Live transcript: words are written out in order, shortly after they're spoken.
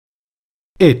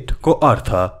It को अर्थ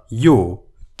यो,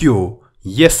 त्यो,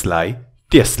 यसलाई,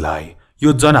 त्यसलाई।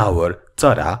 यो जनावर,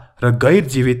 चरा र गैर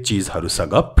जीवित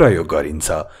चीजहरुसँग प्रयोग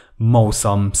गरिन्छ।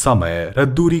 मौसम, समय र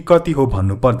दूरी कति हो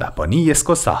भन्नु पर्दा पनि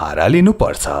यसको सहारा लिनु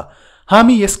पर्छ।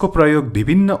 हामी यसको प्रयोग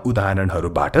विभिन्न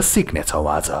उदाहरणहरुबाट सिक्ने छौं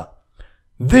आज।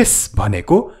 This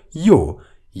भनेको यो,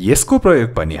 यसको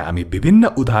प्रयोग पनि हामी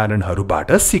विभिन्न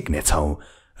उदाहरणहरुबाट सिक्ने छौं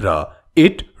र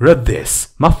it र this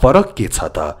मा फरक के छ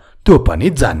त त्यो पनि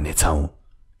जान्ने छौं।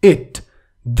 It,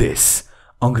 this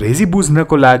अंग्रेजी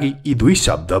बुझ्नको लागि यी दुई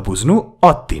शब्द बुझ्नु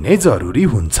अति नै जरुरी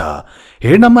हुन्छ।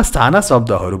 हेर्नमा साना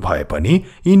शब्दहरु भए पनि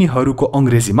यिनीहरुको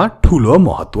अंग्रेजीमा ठूलो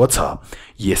महत्व छ।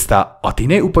 यस्ता अति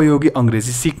नै उपयोगी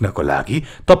अंग्रेजी सिक्नको लागि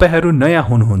तपाईहरु नयाँ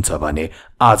हुनुहुन्छ भने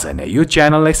आज नै यो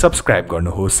च्यानललाई सब्स्क्राइब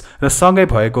गर्नुहोस् र सँगै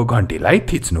भएको घण्टीलाई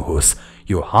थिच्नुहोस्।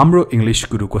 यो हाम्रो इंग्लिश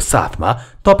गुरुको साथमा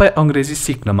तपाई अंग्रेजी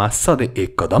सिक्नमा सधैं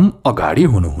एक कदम अगाडि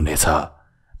हुनुहुनेछ।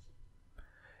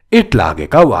 इट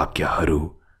लागेका वाक्यहरु।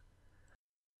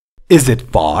 Is it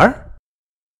far?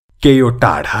 के यो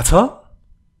टाढा छ?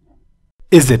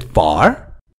 Is it far?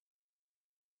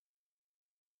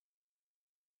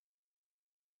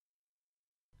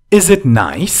 Is it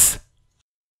nice?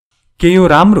 के यो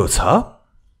राम्रो छ?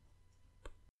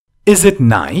 Is it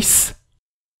nice?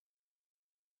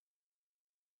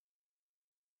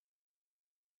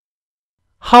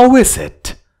 How is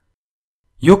it?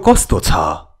 यो कस्तो छ?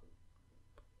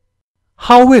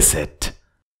 How is it?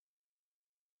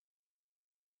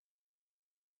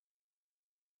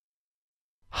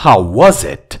 How was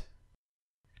it?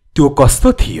 त्यो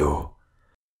कस्तो थियो?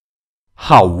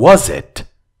 How was it?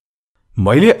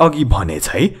 मैले अघि भने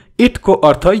झै it को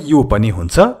अर्थ यो पनि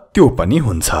हुन्छ, त्यो पनि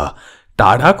हुन्छ।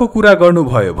 टाढाको कुरा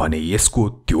गर्नुभयो भने यसको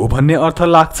त्यो भन्ने अर्थ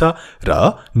लाग्छ र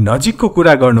नजिकको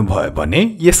कुरा गर्नुभयो भने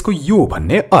यसको यो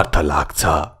भन्ने अर्थ लाग्छ।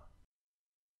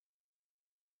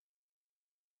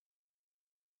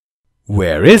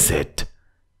 Where is it?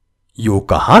 यो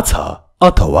कहाँ छ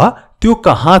अथवा त्यो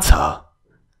कहाँ छ?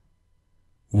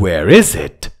 Where is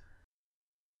it?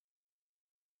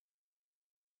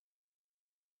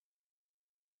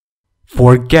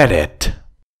 Forget it.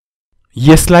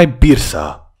 यसलाई बिर्स।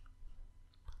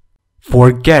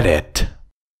 Forget it.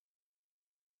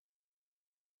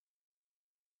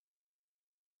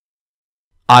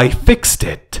 I fixed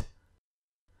it.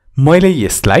 मैले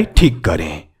यसलाई ठीक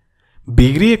गरेँ।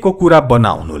 बिग्रिएको कुरा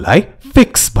बनाउनुलाई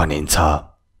fix भनिन्छ।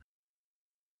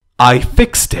 I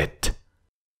fixed it.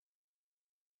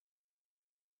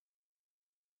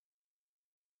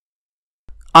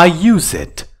 I use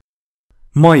it.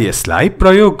 म यसलाई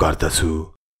प्रयोग गर्दछु।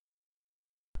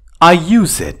 I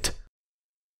use it.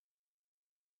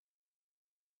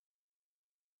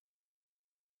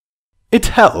 It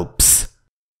helps.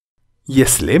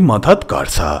 यसले मद्दत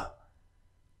गर्छ।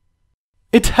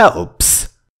 It helps.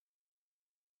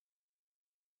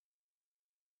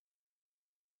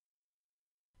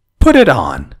 Put it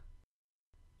on.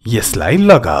 यसलाई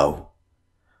लगाऊ।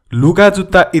 लुगा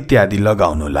जुत्ता इत्यादि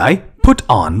लगाउनुलाई put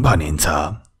on भनिन्छ।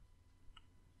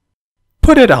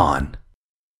 Put it on.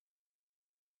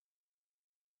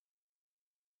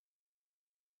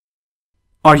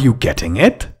 Are you getting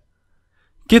it?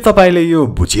 के तपाईले यो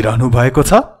बुझिरहनु भएको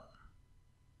छ?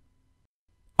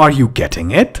 Are you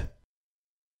getting it?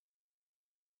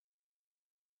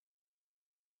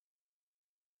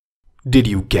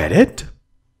 Did you get it?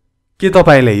 के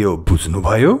तपाईले यो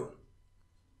बुझ्नुभयो?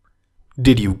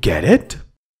 Did you get it?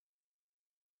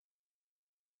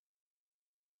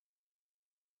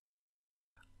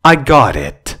 I got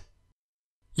it.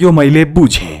 यो मैले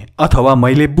बुझेँ अथवा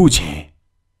मैले बुझेँ।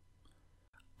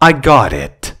 I got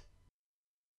it.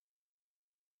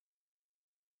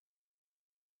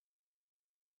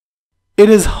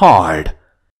 It is hard.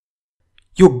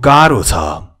 यो गाह्रो छ।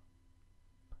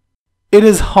 It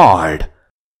is hard.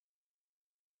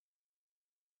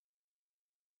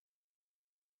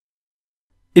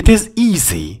 It is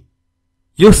easy.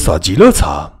 यो सजिलो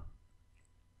छ।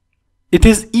 It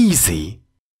is easy.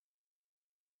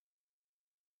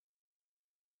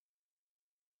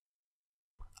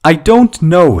 I don't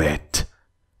know it.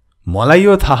 मलाई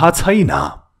यो थाहा छैन।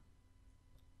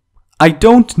 I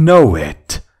don't know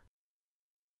it.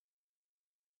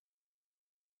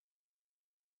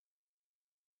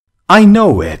 I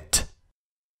know it.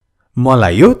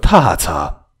 मलाई यो थाहा छ।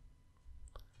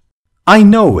 I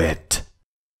know it.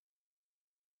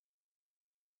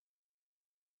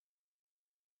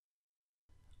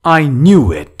 I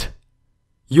knew it.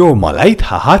 यो मलाई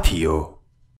थाहा थियो।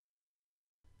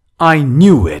 I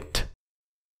knew it.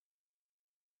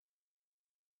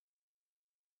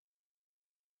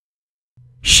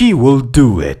 She will do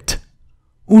it.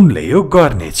 उनले यो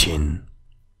गर्ने छिन्।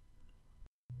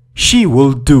 She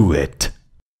will do it.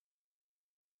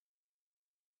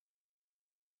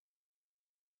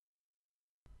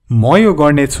 म यो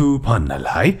गर्नेछु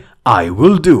भन्नलाई I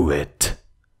will do it.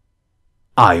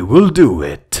 I will do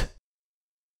it.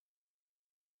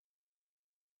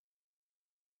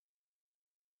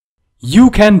 You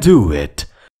can do it.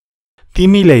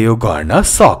 तिमीले यो गर्न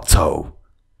सक्छौ.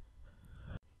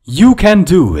 You can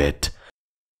do it.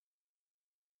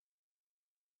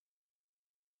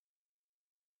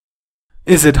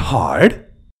 Is it hard?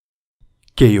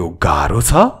 के यो गाह्रो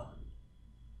छ?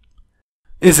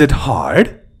 Is it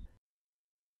hard?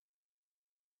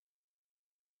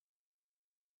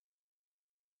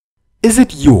 Is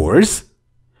it yours?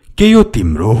 के यो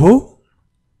तिम्रो हो?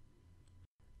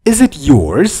 Is it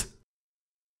yours?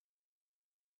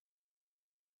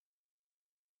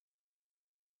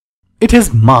 It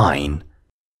is mine.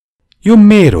 यो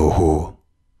मेरो हो.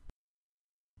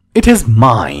 It is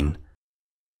mine.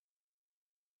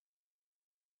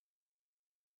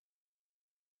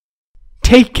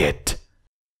 Take it.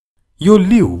 यो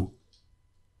लिऊ.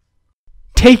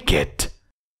 Take it.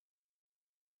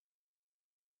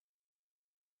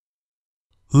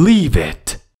 Leave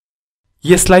it.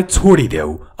 यसलाई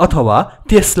छोडिदेऊ अथवा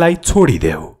त्यसलाई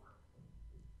छोडिदेऊ.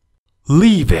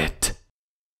 Leave it.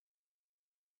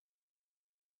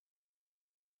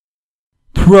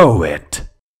 Throw it.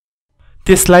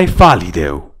 त्यसलाई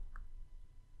फालिदेऊ.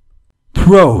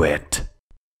 Throw it.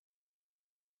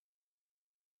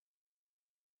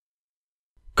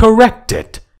 Correct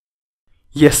it.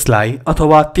 यसलाई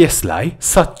अथवा त्यसलाई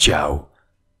सच्याऊ.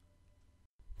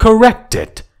 Correct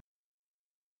it.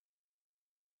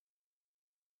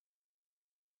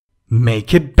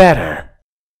 Make it better.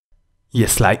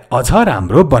 यसलाई अझ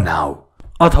राम्रो बनाऊ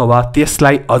अथवा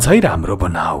त्यसलाई अझै राम्रो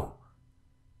बनाऊ.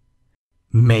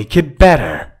 Make it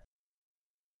better.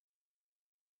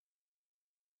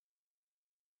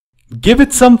 Give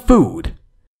it some food.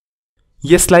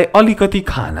 यसलाई अलिकति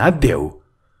खाना देऊ.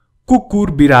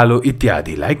 कुकुर, बिरालो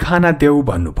इत्यादिलाई खाना देऊ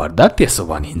भन्नुपर्दा त्यसो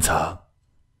भनिन्छ.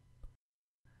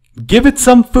 Give it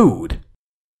some food.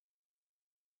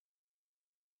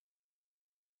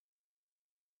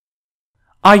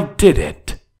 I did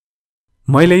it.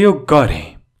 मैले यो गरेँ.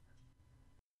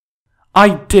 I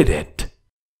did it.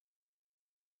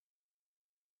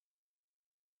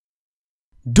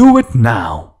 Do it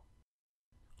now.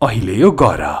 अहिले यो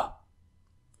गर.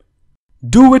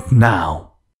 Do it now.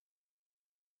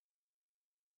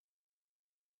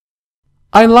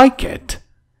 I like it.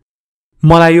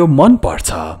 मलाई यो मन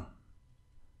पर्छ.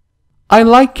 I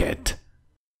like it.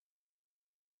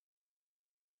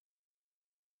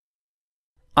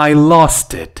 I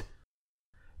lost it.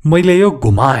 मैले यो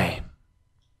गुमाएँ.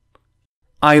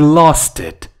 I lost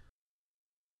it.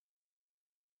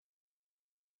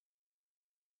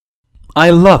 I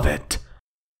love it.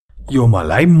 यो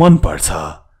मलाई मन पर्छ.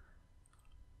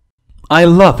 I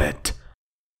love it.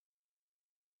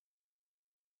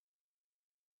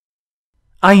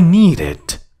 I need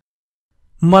it.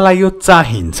 मलाई यो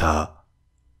चाहिन्छ.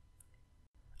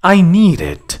 I need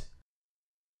it.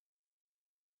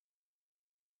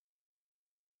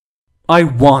 I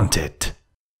want it.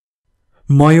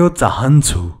 म यो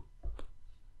चाहन्छु.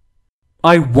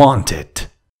 I want it.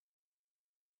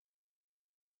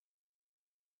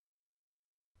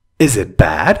 Is it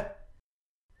bad?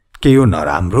 के यो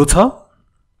नराम्रो छ?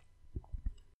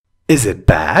 Is it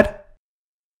bad?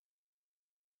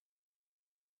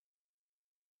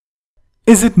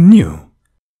 Is it new?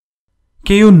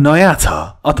 के यो नयाँ छ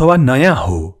अथवा नयाँ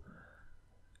हो?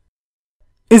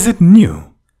 Is it new?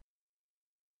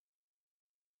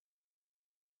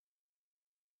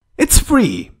 It's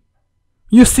free.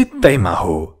 यो सित्तैमा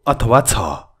हो अथवा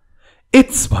छ.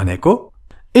 It's भनेको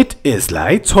it is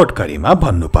लाई छोटकरीमा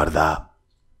भन्नुपर्दा.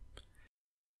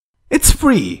 It's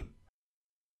free.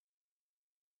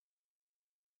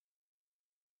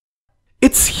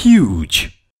 It's huge.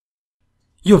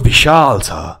 यो विशाल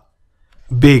छ.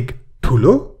 Big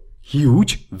ठुलो,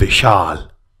 huge Vishal.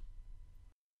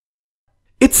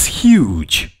 It's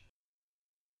huge.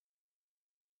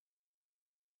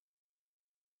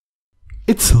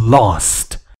 It's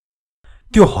lost.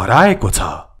 त्यो हराएको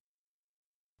छ.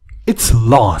 It's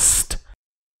lost.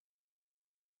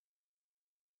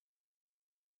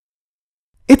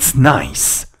 It's nice.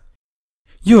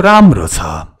 यो राम्रो छ.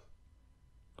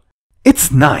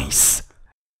 It's nice.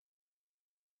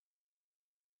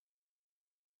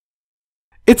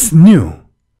 It's new.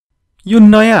 यो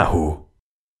नयाँ हो.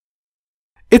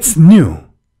 It's new.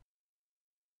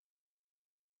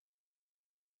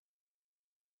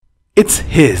 It's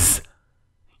his.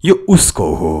 यो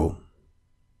उसको हो.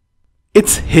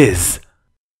 It's his.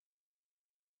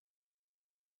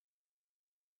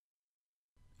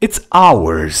 It's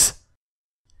ours.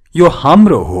 यो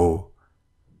हाम्रो हो.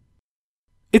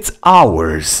 It's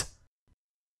ours.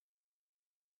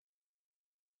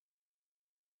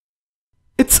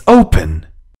 It's open.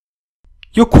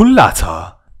 यो खुल्ला छ.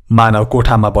 मानव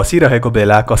कोठामा बसिरहेको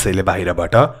बेला कसैले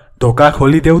बाहिरबाट ढोका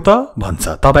खोलिदेऊ त भन्छ.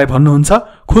 तपाई भन्नुहुन्छ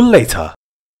खुल्लै छ.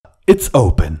 It's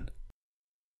open.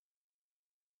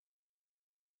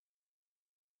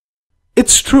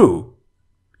 It's true.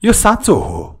 यो साँचो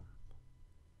हो.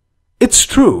 It's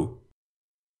true.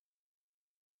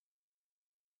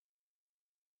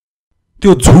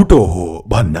 त्यो झुटो हो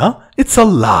भन्न It's a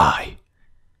lie.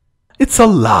 It's a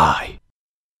lie.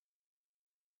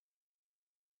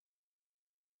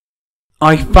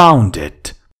 I found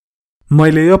it.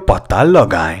 मैले यो पत्ता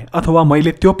लगाएँ अथवा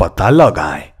मैले त्यो पत्ता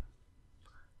लगाएँ.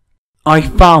 I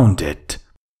found it.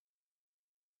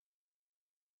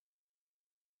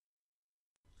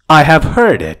 I have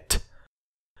heard it.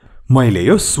 मैले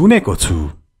यो सुनेको छु.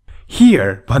 Hear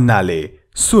भन्नाले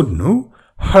सुन्नु,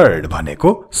 heard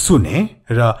भनेको सुने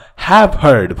र have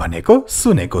heard भनेको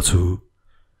सुनेको छु.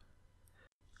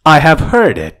 I have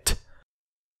heard it.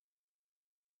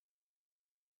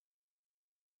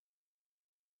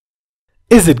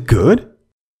 Is it good?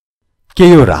 के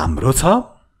यो राम्रो छ?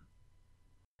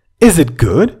 Is it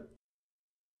good?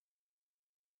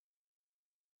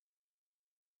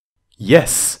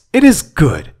 Yes, it is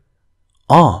good.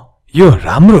 यो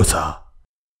राम्रो छ.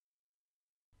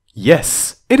 Yes,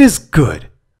 it is good.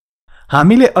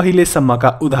 हामीले अहिलेसम्मका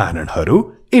उदाहरणहरू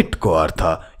it को अर्थ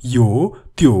यो,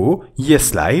 त्यो,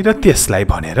 यसलाई र त्यसलाई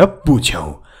भनेर बुझ्यौं.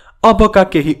 अबका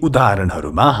केही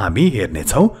उदाहरणहरूमा हामी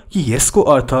हेर्नेछौं कि यसको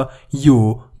अर्थ यो,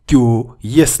 त्यो,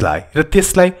 यसलाई र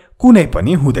त्यसलाई कुनै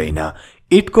पनि हुँदैन.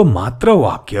 it को मात्र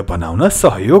वाक्य बनाउन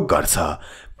सहयोग गर्छ.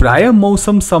 प्राय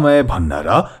मौसम समय भन्न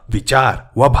र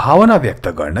विचार वा भावना व्यक्त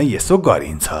गर्न यसो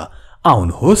गरिन्छ.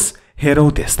 आउनुहोस् हेरौं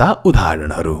त्यस्ता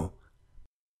उदाहरणहरू.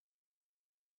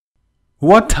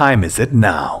 What time is it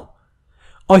now?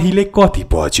 अहिले कति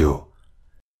बज्यो?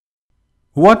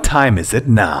 What time is it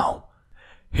now?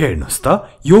 हेर्नुस् त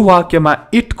यो वाक्यमा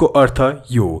it को अर्थ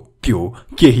यो, त्यो,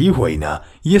 केही होइन.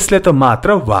 यसले त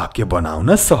मात्र वाक्य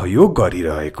बनाउन सहयोग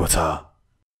गरिरहेको छ.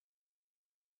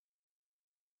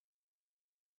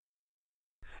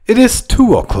 It is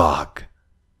 2 o'clock.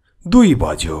 2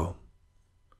 बज्यो.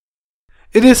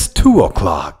 It is 2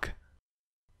 o'clock.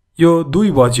 यो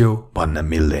 2 बज्यो भन्न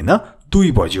मिल्दैन.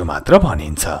 2 बज्यो मात्र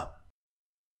भनिन्छ.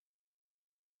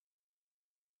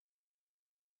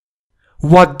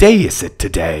 What day is it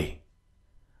today?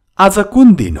 आज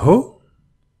कुन दिन हो?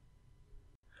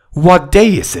 What day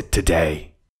is it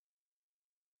today?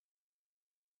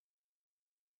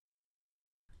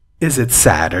 Is it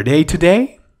Saturday today?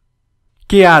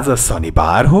 के आज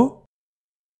शनिबार हो?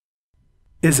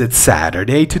 Is it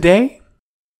Saturday today?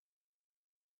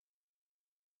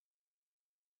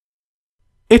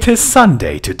 It is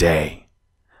Sunday today.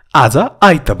 आज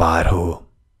आइतबार हो.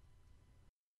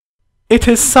 It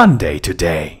is Sunday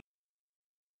today.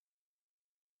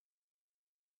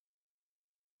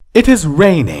 It is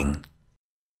raining.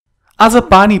 आज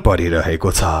पानी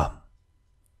परिरहेको छ.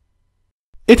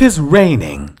 It is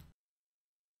raining.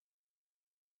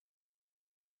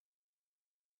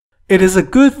 It is a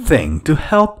good thing to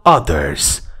help others.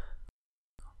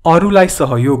 अरूलाई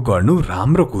सहयोग गर्नु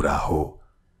राम्रो कुरा हो.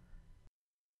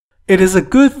 It is a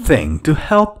good thing to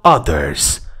help others.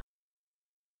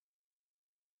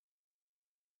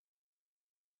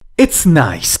 It's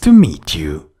nice to meet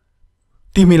you.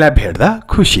 तिमीलाई भेट्दा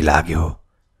खुशी लाग्यो.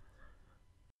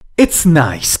 It's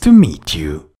nice to meet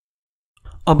you.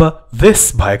 अब this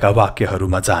भएका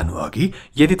वाक्यहरूमा जानु अघि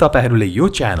यदि तपाईहरूले यो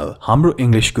च्यानल हाम्रो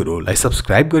इंग्लिश गुरुलाई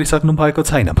सब्स्क्राइब गरिसक्नु भएको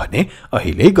छैन भने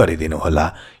अहिले गरिदिनु होला.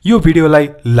 यो भिडियोलाई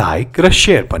लाइक र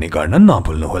शेयर पनि गर्न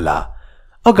नभुल्नु होला.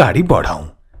 अगाडि बढौं.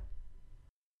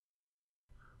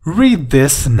 Read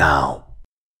this now.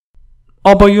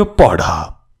 अब यो पढ.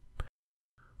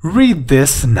 Read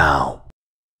this now.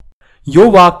 यो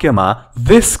वाक्यमा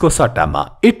this को सट्टामा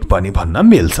it पनि भन्न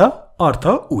मिल्छ. अर्थ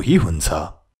उही हुन्छ.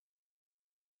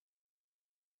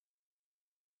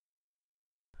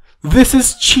 This is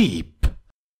cheap.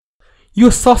 यो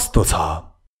सस्तो छ.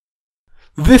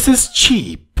 This is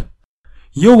cheap.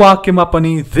 यो वाक्यमा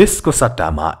पनि this को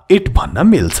सट्टामा it भन्न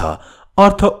मिल्छ.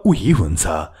 अर्थ उही हुन्छ.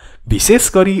 विशेष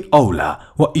गरी औला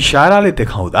वा इशाराले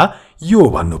देखाउँदा यो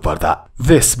भन्नु पर्दा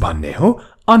this भन्ने हो.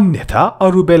 अन्यथा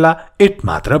अरु बेला it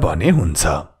मात्र भने हुन्छ.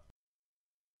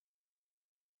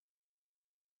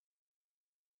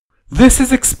 This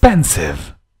is expensive.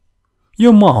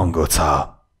 यो महँगो छ.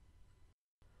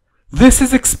 This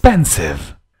is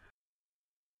expensive.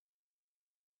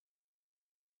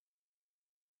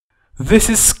 This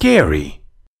is scary.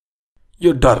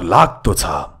 यो डरलाग्दो छ.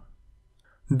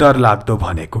 डरलाग्दो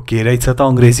भनेको के रहेछ त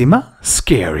अंग्रेजीमा?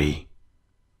 Scary.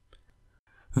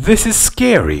 This is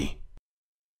scary.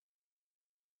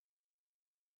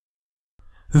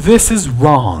 This is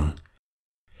wrong.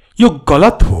 यो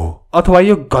गलत हो अथवा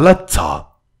यो गलत छ.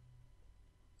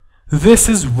 This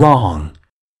is wrong.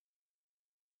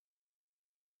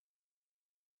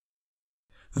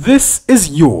 This is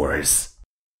yours.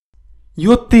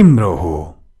 यो तिम्रो हो.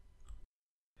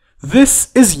 This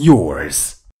is yours.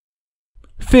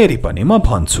 फेरि पनि म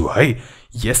भन्छु है,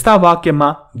 यस्ता वाक्यमा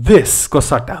this को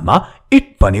सट्टामा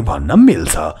it पनि भन्न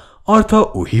मिल्छ. अर्थ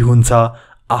उही हुन्छ.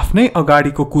 आफ्नै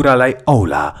अगाडिको कुरालाई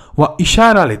औला वा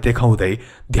इशाराले देखाउँदै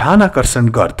ध्यान आकर्षण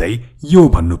गर्दै यो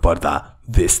भन्नु पर्दा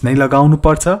this नै लगाउनु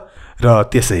पर्छ र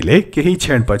त्यसैले केही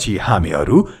क्षणपछि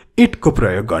हामीहरू it को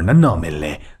प्रयोग गर्न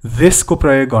नमिल्ने this को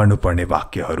प्रयोग गर्नुपर्ने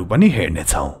वाक्यहरू पनि हेर्ने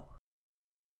छौं.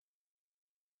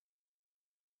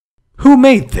 Who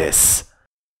made this?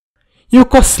 यो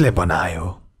कसले बनायो?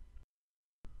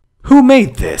 Who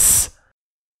made this?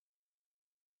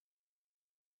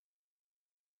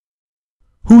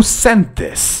 Who sent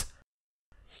this?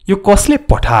 यो कसले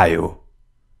पठायो?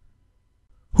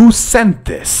 Who sent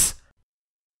this?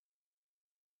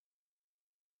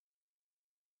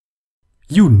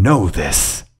 You know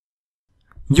this.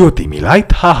 यो तिमीलाई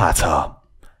थाहा छ.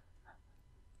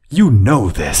 You know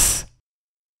this.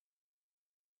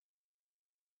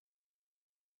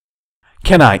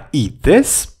 Can I eat this?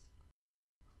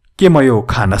 के म यो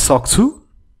खान सक्छु?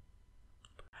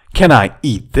 Can I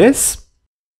eat this?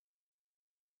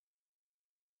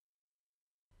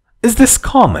 Is this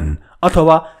common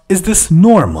अथवा is this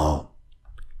normal?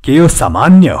 के यो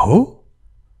सामान्य हो?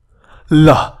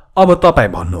 ल, अब तपाई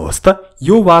भन्नुहोस् त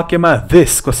यो वाक्यमा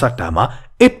this को सट्टामा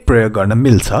it प्रयोग गर्न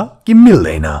मिल्छ कि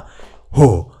मिल्दैन? हो,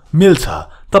 मिल्छ.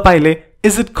 तपाईले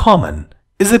is it common?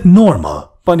 Is it normal?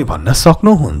 पनि भन्न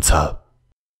सक्नुहुन्छ.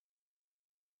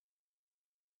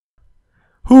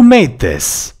 Who made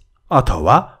this?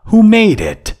 अथवा who made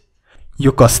it?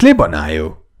 यो कसले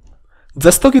बनायो?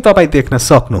 जस्तो कि तपाई देख्न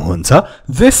सक्नुहुन्छ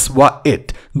this वा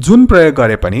it जुन प्रयोग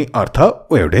गरे पनि अर्थ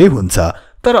एउटै हुन्छ.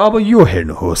 तर अब यो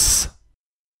हेर्नुहोस्.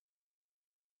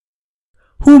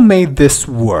 Who made this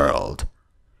world?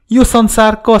 यो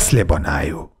संसार कसले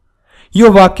बनायो?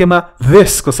 यो वाक्यमा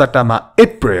this को सट्टामा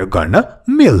it प्रयोग गर्न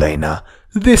मिल्दैन.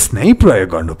 this नै प्रयोग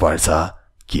गर्नुपर्छ.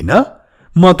 किन?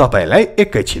 म तपाईलाई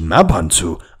एकैछिनमा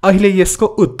भन्छु. अहिले यसको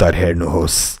उत्तर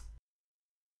हेर्नुहोस्.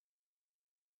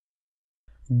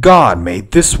 God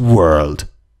made this world.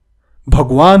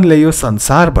 भगवानले यो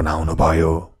संसार बनाउनु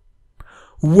भयो.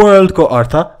 World को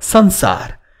अर्थ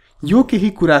संसार. यो केही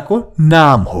कुराको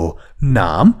नाम हो.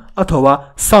 नाम अथवा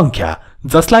संख्या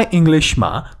जसलाई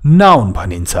इंग्लिशमा noun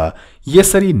भनिन्छ.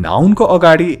 यसरी noun को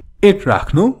अगाडि it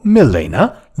राख्नु मिल्दैन.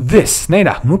 this नै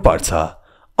राख्नु पर्छ.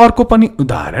 अर्को पनि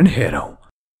उदाहरण हेरौं.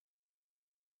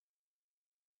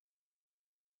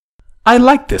 I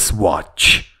like this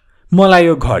watch. मलाई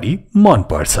यो घडी मन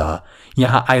पर्छ.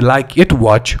 यहाँ I like it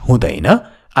watch हुँदैन.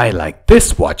 I like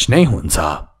this watch नै हुन्छ.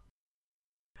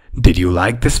 Did you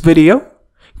like this video?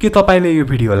 के तपाईले यो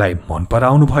भिडियोलाई मन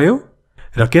पराउनु भयो?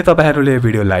 र के तपाईहरुले यो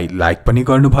भिडियोलाई लाइक पनि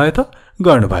गर्नुभयो त?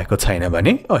 गर्नुभएको छैन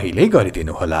भने अहिले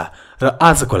गरिदिनु होला. र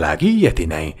आजको लागि यति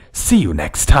नै. See you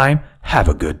next time. Have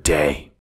a good day.